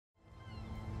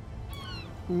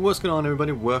What's going on,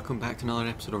 everybody? Welcome back to another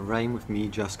episode of Rime with me,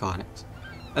 JustConix.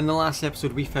 In the last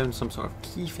episode we found some sort of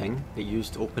key thing that you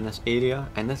used to open this area,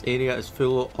 and this area is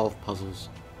full of puzzles.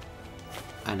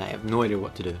 And I have no idea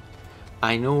what to do.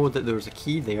 I know that there was a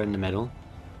key there in the middle,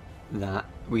 that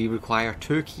we require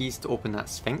 2 keys to open that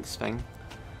Sphinx thing,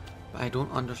 but I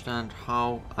don't understand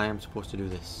how I am supposed to do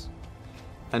this.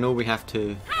 I know we have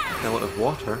to fill it with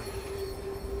water.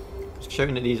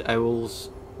 Shouting at these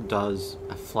owls does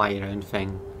a fly around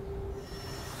thing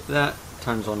that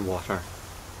turns on water,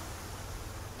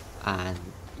 and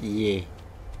yeah,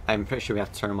 I'm pretty sure we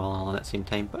have to turn them all on at the same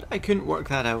time, but I couldn't work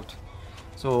that out.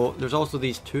 So there's also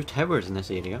these 2 towers in this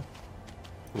area,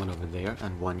 one over there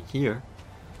and one here,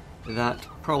 that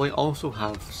probably also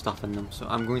have stuff in them, so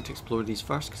I'm going to explore these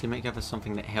first because they might give us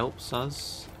something that helps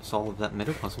us solve that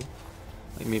middle puzzle,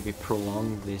 like maybe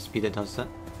prolong the speed it does it.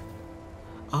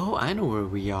 Oh, I know where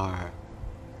we are.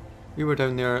 We were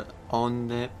down there on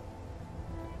the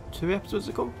 2 episodes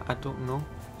ago? I don't know.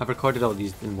 I've recorded all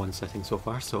these in one sitting so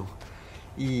far, so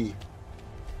I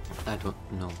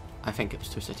don't know. I think it was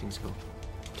 2 sittings ago.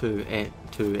 2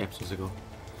 episodes ago.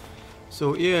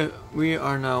 So yeah, we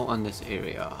are now on this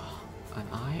area. And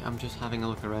I am just having a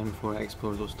look around before I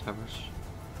explore those towers.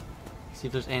 See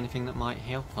if there's anything that might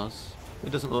help us.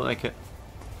 It doesn't look like it.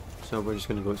 So we're just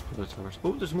going to go explore the towers.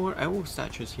 Oh, there's more owl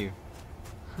statues here.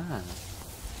 Huh.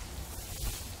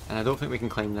 And I don't think we can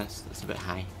climb this. It's a bit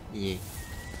high. Yeah.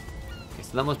 Okay,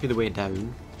 so that must be the way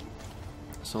down.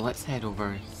 So let's head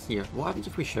over here. What happens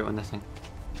if we shout on this thing?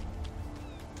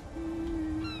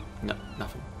 No,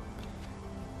 nothing.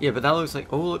 Yeah, but that looks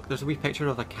like... Oh, look, there's a wee picture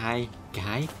of a guy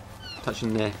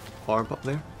touching the orb up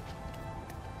there.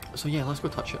 So yeah, let's go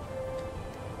touch it.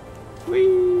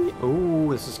 Whee! Oh,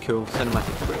 this is cool.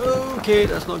 Cinematic. Okay,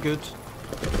 that's not good.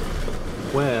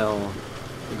 Well,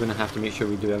 we're going to have to make sure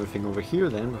we do everything over here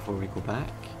then before we go back.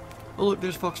 Oh look,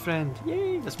 there's Fox Friend.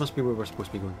 Yay! This must be where we're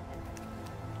supposed to be going.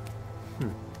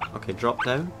 Okay, drop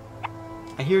down.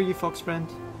 I hear you, Fox Friend.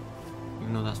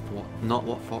 Even though that's not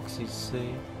what foxes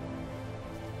say.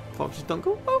 Foxes don't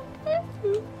go. Oh,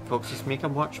 foxes make a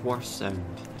much worse sound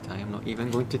that I am not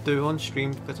even going to do on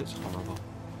stream because it's horrible.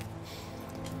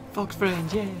 Fox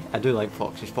Friend, yeah! I do like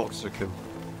foxes. Foxes are cool.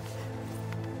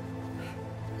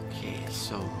 Okay,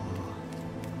 so...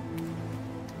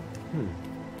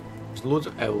 There's loads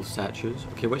of owl statues.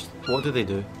 Okay, what do they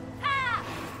do?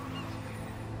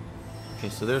 Okay,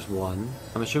 so there's one.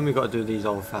 I'm assuming we've got to do these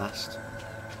all fast.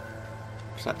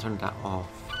 Because that turned that off.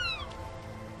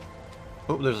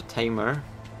 Oh, there's a timer.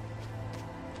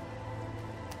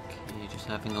 Okay, just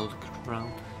having a look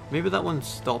around. Maybe that one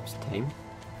stops time.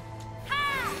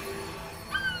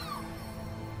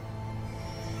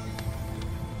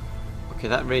 Okay,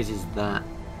 that raises that.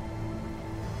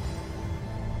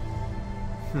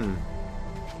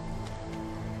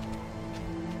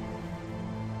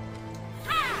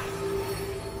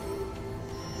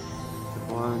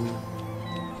 1,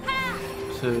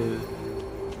 2,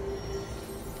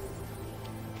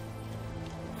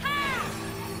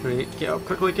 3. Get up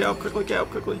quickly, get up quickly, get up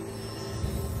quickly.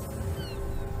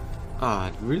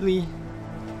 Ah, really?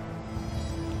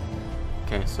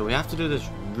 Okay, so we have to do this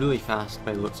really fast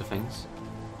by the looks of things.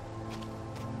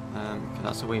 Okay,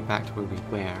 that's the way back to where we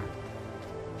were.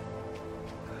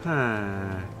 Okay,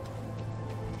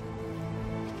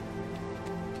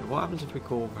 what happens if we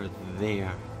go over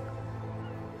there?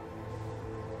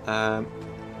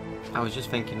 I was just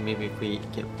thinking maybe if we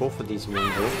get both of these in one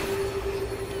go.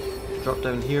 Drop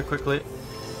down here quickly.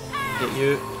 Get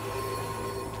you.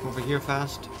 Over here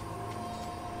fast.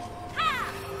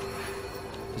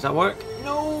 Does that work?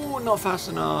 No, not fast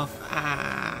enough.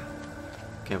 Ah.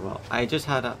 Okay, well, I just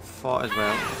had a thought as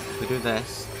well. We do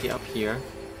this, get up here,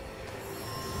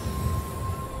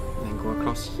 and then go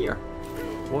across here.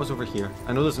 What's over here?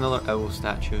 I know there's another owl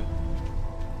statue,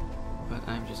 but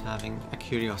I'm just having a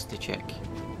curiosity check.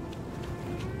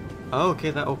 Oh,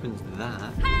 okay, that opens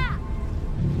that.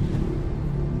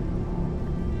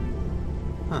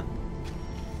 Huh.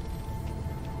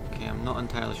 Okay, I'm not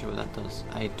entirely sure what that does.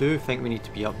 I do think we need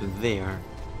to be up there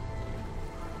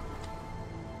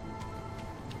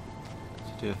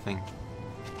to do a thing.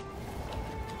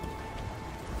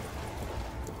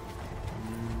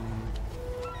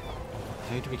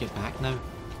 How do we get back now?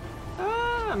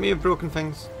 Ah, I may have broken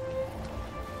things.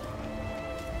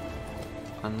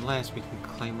 Unless we can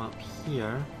climb up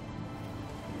here.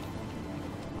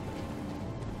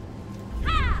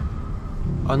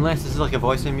 Unless this is like a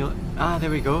voice emulator. Ah, there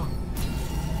we go.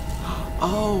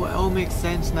 Oh, it all makes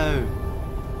sense now.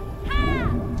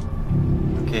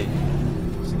 Okay.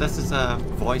 So this is a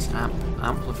voice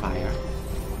amplifier.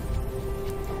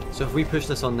 So So if we push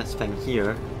this on this thing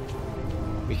here,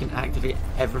 we can activate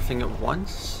everything at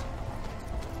once.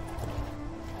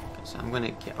 Okay, so I'm going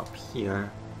to get up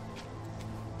here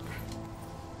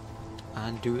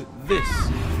and do this.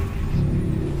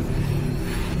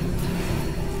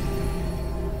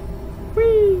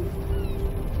 Whee!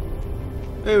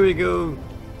 There we go.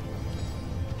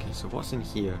 Okay, so what's in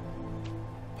here?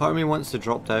 Part of me wants to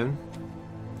drop down.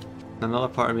 Another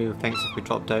part of me thinks if we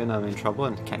drop down I'm in trouble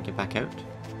and can't get back out.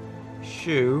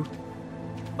 Shoo.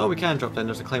 Oh, we can drop down.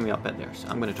 There's a climbing up bit there, so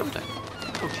I'm going to drop down.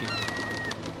 Oh, gee.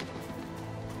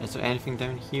 Is there anything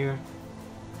down here?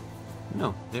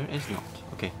 No, there is not.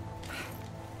 Okay.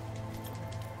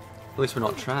 At least we're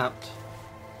not trapped.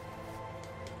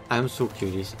 I'm so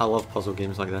curious. I love puzzle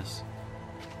games like this.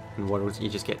 In worlds you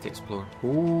just get to explore.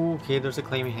 Ooh, okay, there's a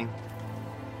climbing thing.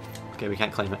 Okay, we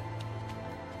can't climb it.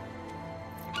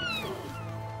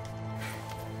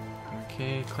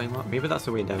 Okay, climb up. Maybe that's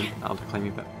the way down. That'll do climb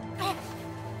a bit.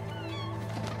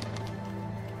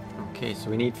 Okay, so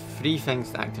we need 3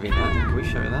 things to activate that. Can we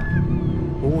show that?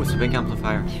 Oh, it's a big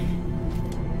amplifier.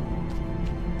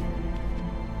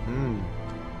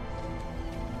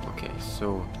 Okay,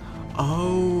 so...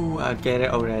 Oh, I get it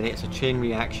already. It's a chain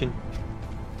reaction.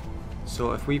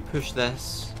 So if we push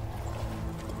this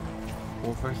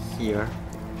over here...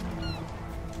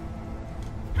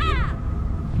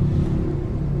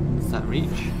 Does that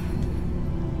reach?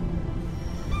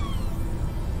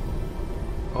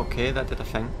 Okay, that did a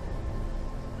thing.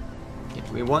 Okay,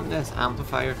 we want this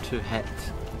amplifier to hit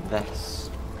this.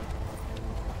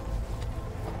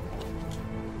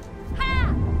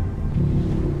 Come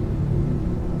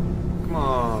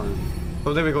on.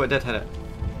 Oh, there we go, it did hit it.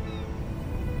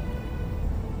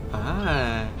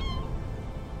 Ah.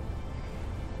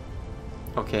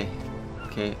 Okay.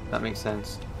 Okay, that makes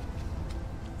sense.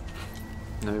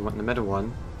 Now we want the middle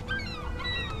one.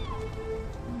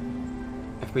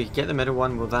 If we get the middle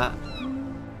one, will that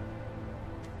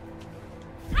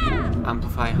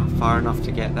amplify far enough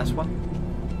to get this one?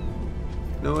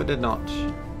 No, it did not.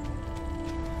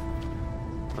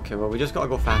 Okay, well we just gotta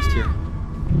go fast here.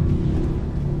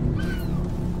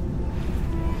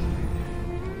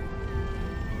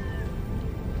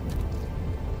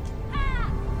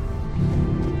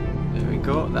 There we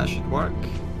go, that should work.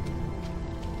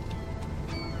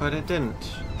 But it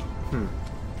didn't.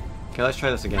 Okay, let's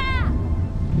try this again.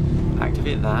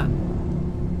 Activate that.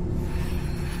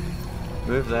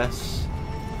 Move this.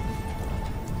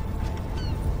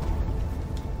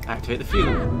 Activate the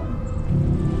field.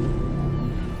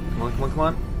 Come on, come on, come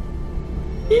on.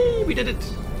 Yee, we did it,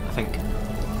 I think.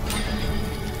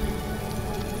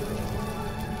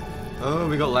 Oh,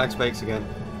 we got lag spikes again.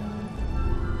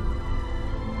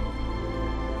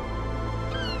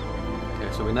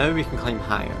 Okay, so now we can climb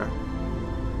higher.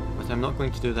 But I'm not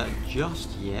going to do that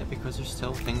just yet because there's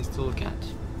still things to look at.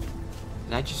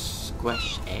 Did I just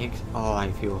squish eggs? Oh,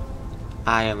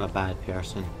 I am a bad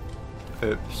person.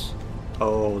 Oops.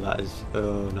 Oh, that is...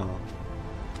 Oh, no.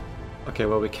 Okay,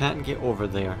 well, we can't get over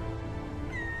there.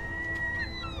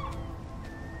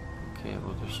 Okay,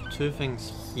 well, there's 2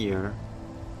 things here.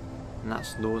 And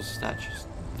that's those statues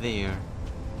there.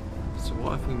 So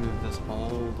what if we move this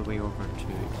all the way over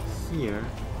to here?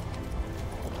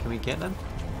 Can we get them?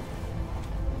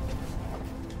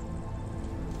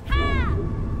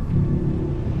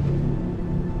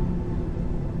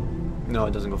 No,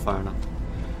 it doesn't go far enough.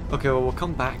 Okay, well we'll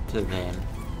come back to them.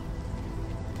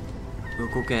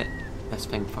 We'll go get this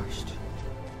thing first.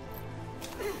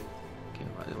 Okay,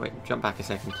 wait, jump back a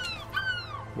second.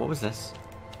 What was this?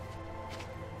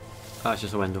 Oh, it's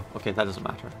just a window. Okay, that doesn't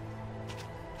matter.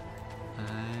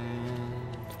 And...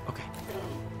 okay.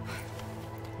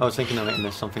 I was thinking I might have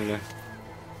missed something there.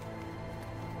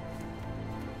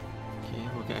 Okay,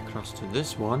 we'll get across to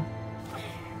this one.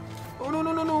 Oh no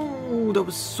no no no! That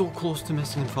was so close to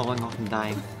missing and falling off and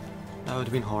dying. That would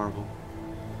have been horrible.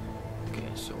 Okay,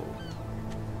 so...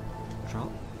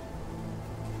 drop.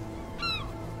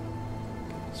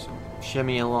 Okay, so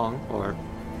shimmy along, or...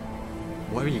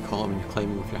 what do you call it when you're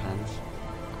climbing with your hands?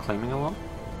 Climbing along?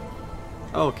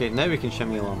 Oh, okay, now we can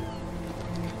shimmy along.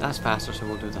 That's faster, so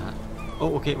we'll do that.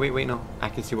 Oh, okay, wait, no. I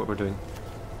can see what we're doing.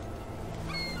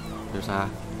 There's a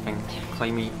thing.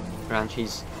 Climby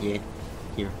branches. Yeah,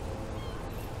 here.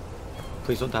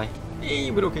 Please don't die.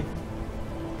 Hey, we're okay.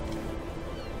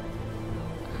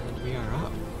 And we are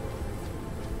up.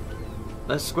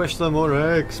 Let's squish some more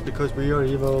eggs because we are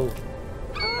evil.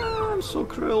 Ah, I'm so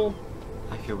cruel.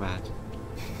 I feel bad.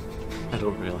 I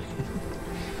don't really.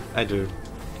 I do.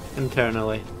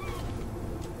 Internally.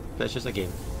 But it's just a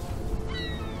game.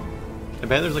 I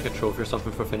bet there's like a trophy or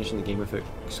something for finishing the game without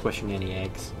squishing any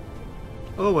eggs.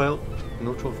 Oh well,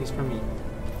 no trophies for me.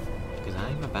 Because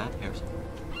I'm a bad person.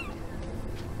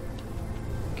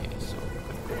 Okay, so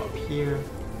I'm gonna go up here.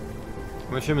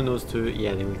 I'm assuming those two,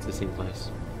 yeah, they lead to the same place.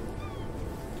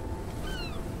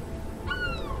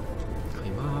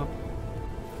 Climb up.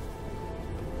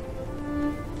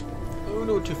 Oh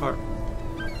no, too far.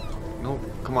 No,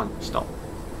 come on, stop.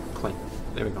 Climb.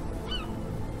 There we go.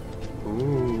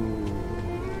 Ooh.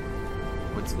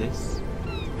 What's this?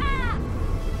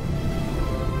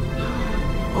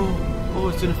 Oh,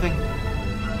 it's doing a thing.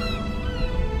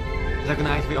 Is that going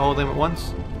to activate all of them at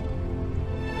once?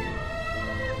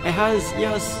 It has,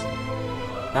 yes!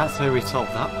 That's how we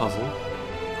solved that puzzle.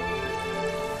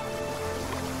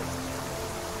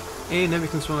 Hey, now we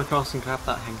can swim across and grab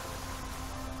that thing.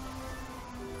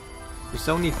 We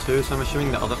still need two, so I'm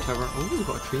assuming the other tower... Oh, we've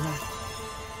got a tree now.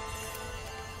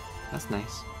 That's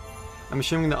nice. I'm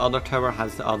assuming the other tower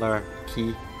has the other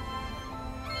key.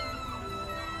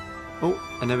 Oh,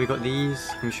 and now we got these.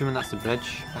 I'm assuming that's the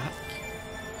bridge back.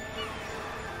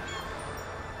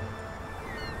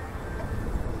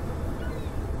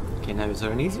 Okay, now is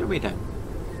there an easier way down?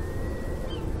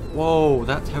 Whoa,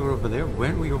 that tower over there.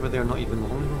 Weren't we over there not even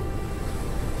long ago?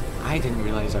 I didn't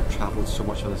realise I'd travelled so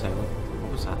much on this island.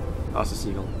 What was that? Oh, that's a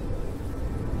seagull.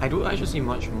 I don't actually see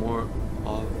much more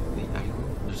of the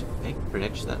island. There's a big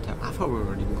bridge to that tower. I thought we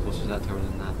were even closer to that tower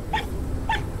than that.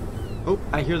 Oh,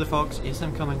 I hear the fox. Yes,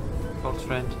 I'm coming. Fox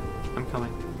friend, I'm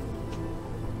coming.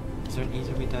 Is there an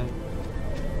easier way down?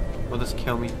 Will this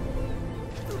kill me?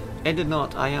 It did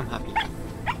not. I am happy.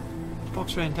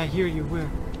 Fox friend, I hear you.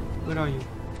 Where are you?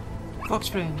 Fox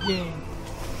friend, yay!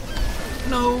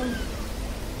 No!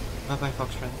 Bye bye,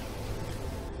 fox friend.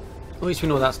 At least we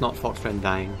know that's not fox friend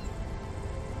dying.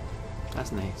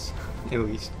 That's nice. At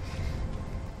least.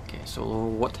 Okay, so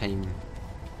what time?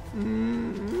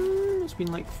 It's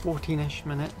been like 14-ish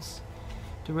minutes.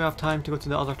 Do we have time to go to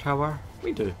the other tower?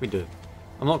 We do.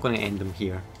 I'm not going to end them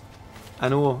here. I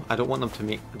know I don't want to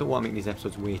make these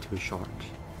episodes way too short. Do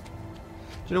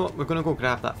you know what? We're going to go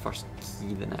grab that first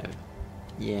key now.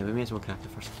 Yeah, we may as well grab the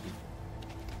first key.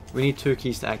 We need 2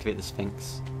 keys to activate the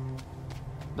Sphinx.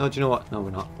 No, do you know what? No,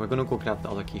 we're not. We're going to go grab the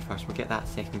other key first. We'll get that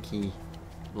second key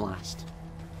last.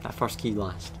 That first key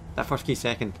last. That first key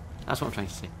second. That's what I'm trying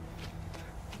to say.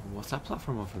 What's that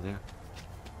platform over there?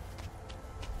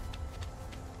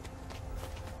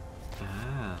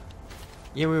 Ah.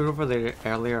 Yeah, we were over there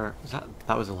earlier.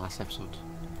 That was the last episode.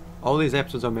 All these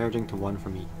episodes are merging to one for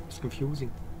me. It's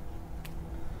confusing.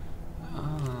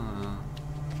 Ah.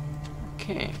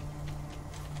 Okay.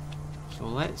 So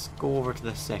let's go over to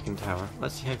the second tower.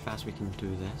 Let's see how fast we can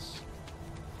do this.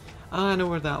 Ah, I know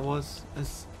where that was.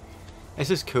 This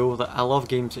is cool. That I love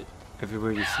games that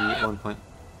everywhere you see at one point.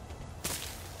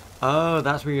 Oh,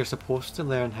 that's where you're supposed to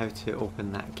learn how to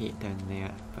open that gate down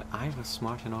there. But I was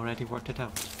smart and already worked it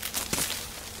out.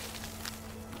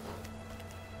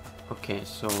 Okay,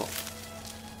 so...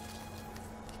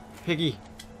 Piggy,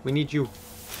 we need you.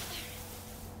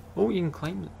 Oh, you can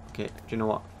climb. Okay, do you know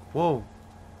what? Whoa.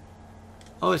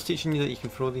 Oh, it's teaching you that you can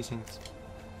throw these things.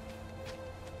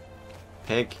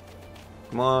 Pig.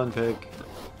 Come on, pig.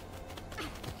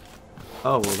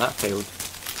 Oh, well that failed.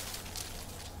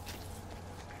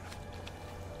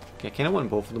 Okay, I kind of want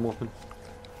both of them open.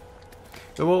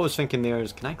 But what I was thinking there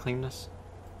is, can I climb this?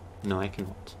 No, I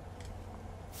cannot.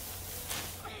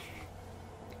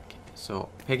 Okay, so,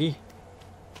 Piggy.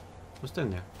 What's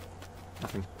down there?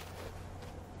 Nothing.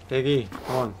 Piggy,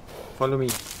 come on, follow me.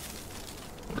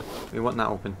 We want that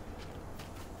open.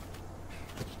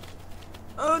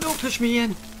 Oh, don't push me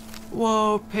in!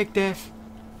 Whoa, pig death.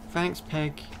 Thanks,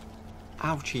 pig.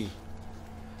 Ouchie.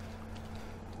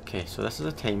 Okay, so this is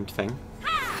a timed thing.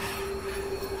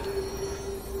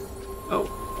 Oh,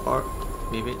 or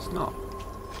maybe it's not.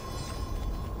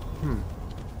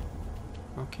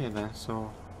 Okay then,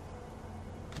 so...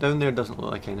 Down there doesn't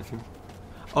look like anything.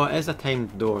 Oh, it is a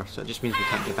timed door, so it just means we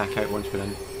can't get back out once we're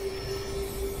in.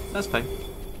 That's fine.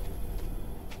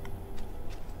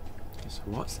 Okay, so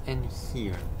what's in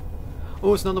here?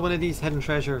 Oh, it's another one of these hidden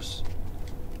treasures.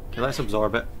 Okay, let's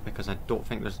absorb it, because I don't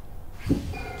think there's...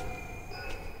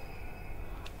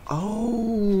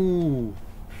 Oh!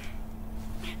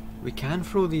 We can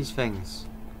throw these things.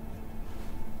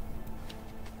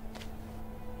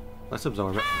 Let's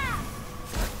absorb it.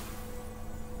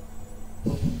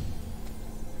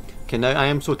 Okay, now I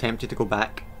am so tempted to go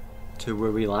back to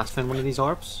where we last found one of these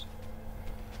orbs.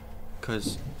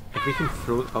 Because if we can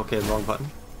throw... Okay, wrong button.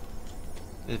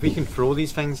 If we can throw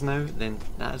these things now, then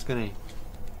that is going to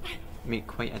make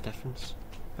quite a difference.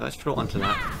 Okay, let's throw it onto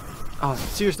that. Oh,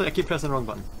 seriously, I keep pressing the wrong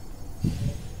button.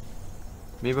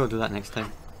 Maybe I'll do that next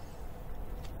time.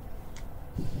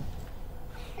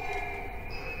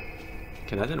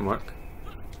 Okay, that didn't work.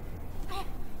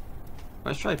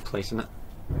 Let's try placing it.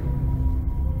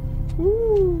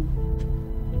 Woo!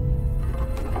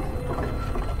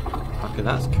 Okay,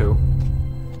 that's cool.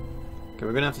 Okay,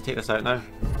 we're gonna have to take this out now.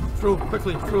 Throw,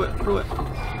 quickly, throw it, throw it.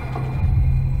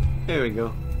 There we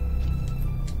go.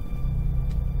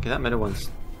 Okay, that middle one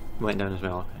went down as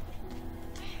well.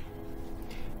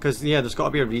 Because, yeah, there's got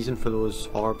to be a reason for those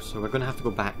orbs, so we're going to have to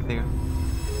go back there.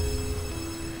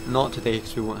 Not today,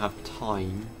 because we won't have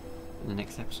time in the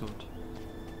next episode.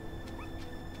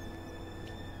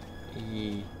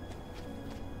 Well,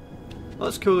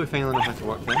 that's cool, we finally know how to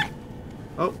work then.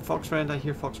 Oh, fox friend, I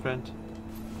hear fox friend.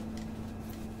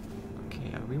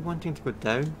 Okay, are we wanting to go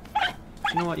down?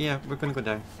 You know what, yeah, we're going to go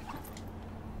down.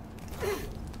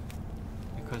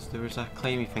 Because there was a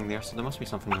climby thing there, so there must be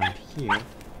something around here.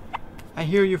 I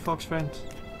hear you, fox friend.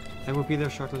 I will be there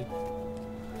shortly.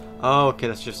 Oh, okay,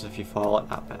 that's just if you fall at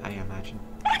that bit, I imagine.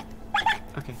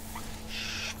 Okay.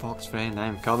 Shh, fox friend, I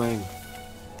am coming.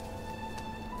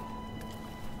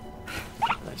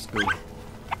 Let's go.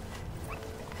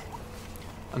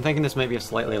 I'm thinking this might be a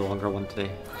slightly longer one today.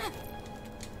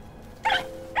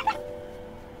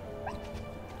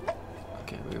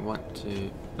 Okay, we want to...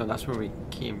 No, that's where we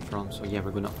came from, so yeah, we're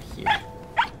going up here.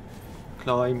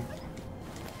 Climb.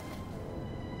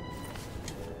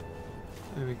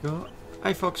 There we go.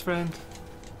 Hi, fox friend.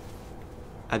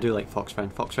 I do like fox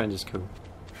friend. Fox friend is cool.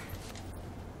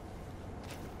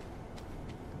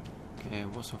 Okay,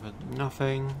 what's over?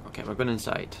 Nothing. Okay, we're going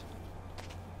inside.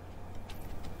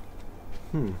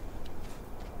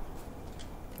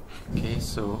 Okay,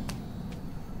 so...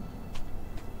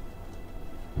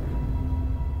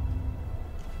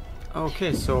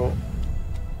 Okay, so...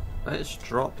 Let's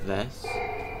drop this.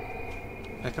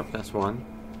 Pick up this one.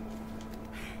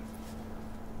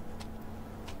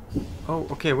 Oh,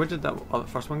 okay, where did that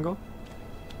first one go?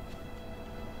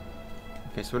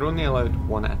 Okay, so we're only allowed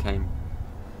one at a time.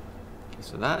 Okay,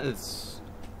 so that is...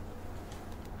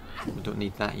 We don't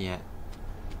need that yet.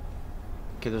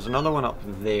 Okay, there's another one up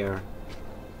there.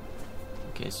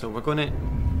 Okay, so we're gonna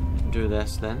do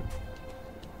this then.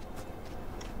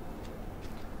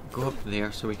 Go up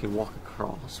there so we can walk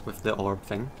across with the orb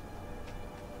thing.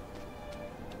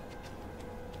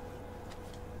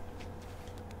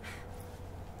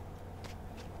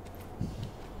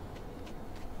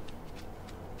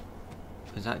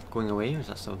 Is that going away or is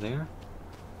that still there?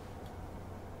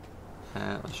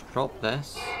 Let's drop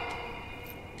this.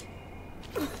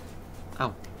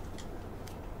 Ow.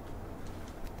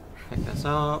 Pick this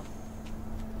up.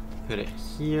 Put it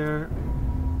here.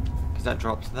 Because that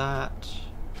drops that.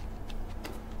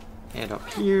 Head up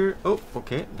here. Oh,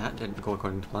 okay. That didn't go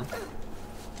according to plan.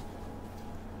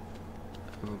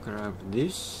 We'll grab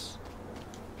this.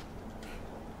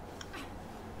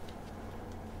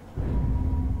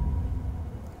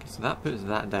 So that puts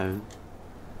that down.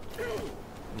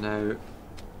 Now,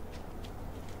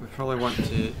 we probably want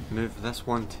to move this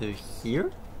one to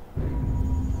here.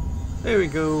 There we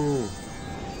go!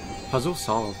 Puzzle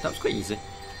solved. That was quite easy.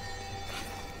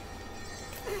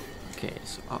 Okay,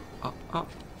 so up, up, up.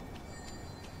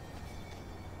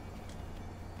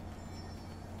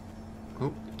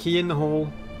 Oh, key in the hole.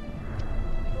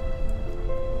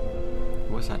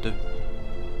 What's that do?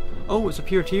 Oh, it's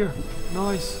appeared here.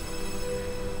 Nice.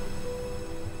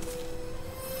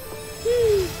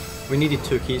 We needed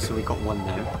 2 keys, so we got 1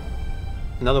 now.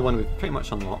 Another one we've pretty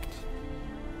much unlocked.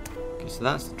 Okay, so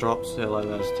that's the drops to allow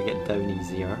us to get down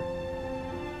easier.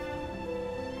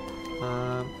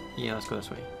 Yeah, let's go this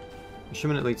way.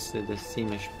 Assuming it leads to the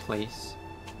same-ish place.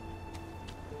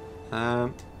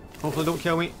 Hopefully don't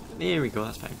kill me. There we go,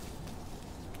 that's fine.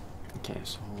 Okay,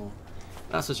 so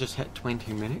that's us just hit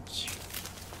 20 minutes.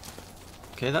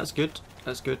 Okay, that's good.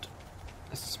 That's good.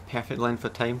 This is perfect length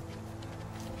of time.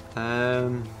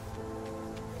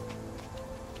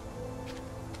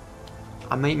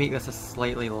 I might make this a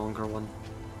slightly longer one.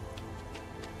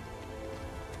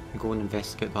 Go and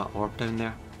investigate that orb down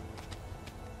there.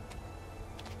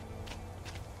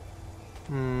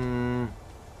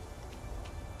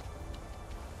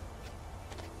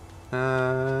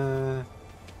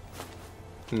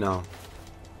 No.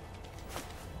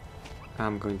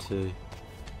 I'm going to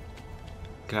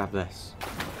grab this.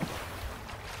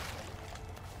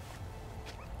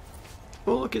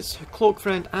 Oh look, it's Cloak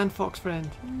Friend and Fox Friend.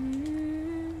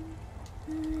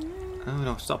 Oh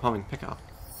no, stop humming, pick it up.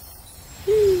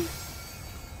 Okay,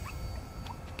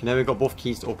 now we've got both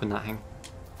keys to open that thing.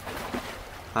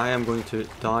 I am going to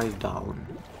dive down.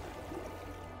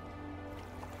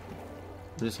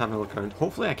 I'm just having a look around.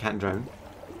 Hopefully I can't drown.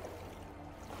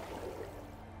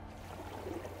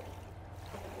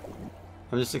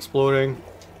 I'm just exploring.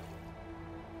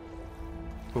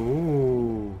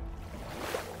 Ooh.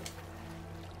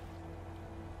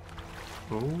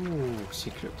 Ooh,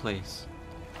 secret place.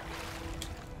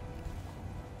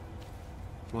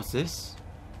 What's this?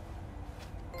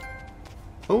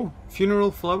 Oh,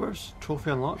 funeral flowers.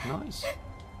 Trophy unlocked. Nice.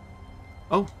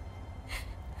 Oh.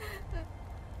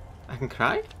 I can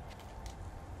cry?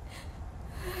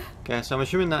 Okay, so I'm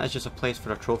assuming that is just a place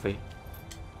for a trophy.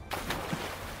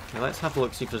 Okay, let's have a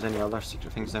look, see if there's any other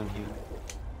secret things down here.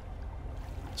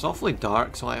 It's awfully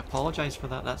dark, so I apologise for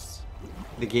that. That's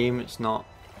the game, it's not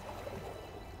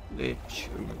the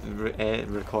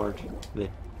record.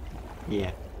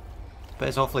 Yeah. But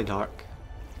it's awfully dark.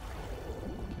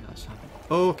 Okay, let's have...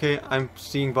 Oh, okay, I'm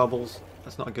seeing bubbles.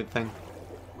 That's not a good thing.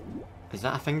 Is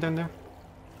that a thing down there?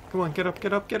 Come on, get up,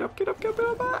 get up, get up, get up, get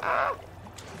up! Ah!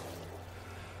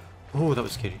 Oh, that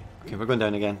was scary. Okay, we're going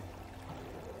down again.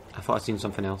 I thought I'd seen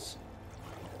something else.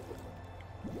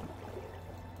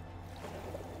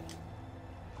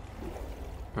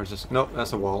 Where's this? Nope,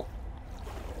 that's a wall.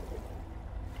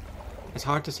 It's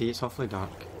hard to see, it's awfully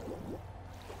dark.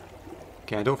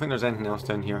 Okay, I don't think there's anything else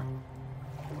down here.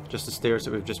 Just the stairs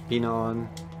that we've just been on.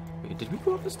 Wait, did we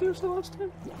go up the stairs the last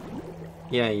time?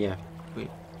 Yeah. Wait.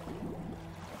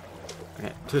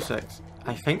 Okay, 2 secs.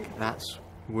 I think that's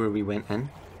where we went in.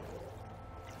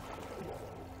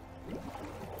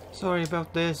 Sorry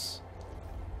about this.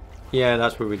 Yeah,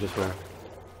 that's where we just were.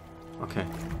 Okay.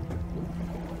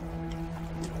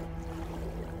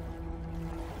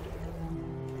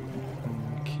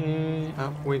 Okay,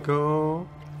 up we go.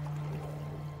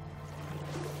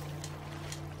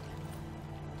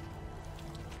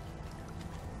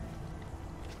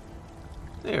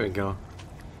 There we go.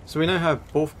 So we now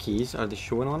have both keys. Are they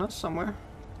showing on us somewhere?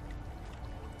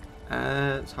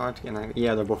 It's hard to get an angle.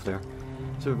 Yeah, they're both there.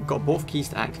 So we've got both keys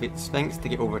to activate the Sphinx to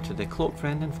get over to the Cloak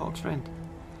Friend and Fox Friend.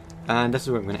 And this is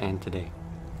where I'm going to end today.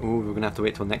 Oh, we're going to have to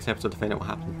wait till next episode to find out what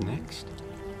happens next.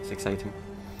 It's exciting.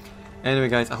 Anyway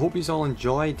guys, I hope you all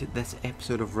enjoyed this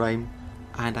episode of Rime.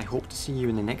 And I hope to see you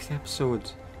in the next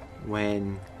episode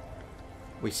when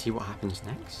we see what happens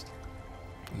next.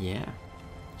 Yeah.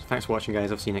 So thanks for watching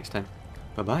guys, I'll see you next time.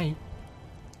 Bye bye.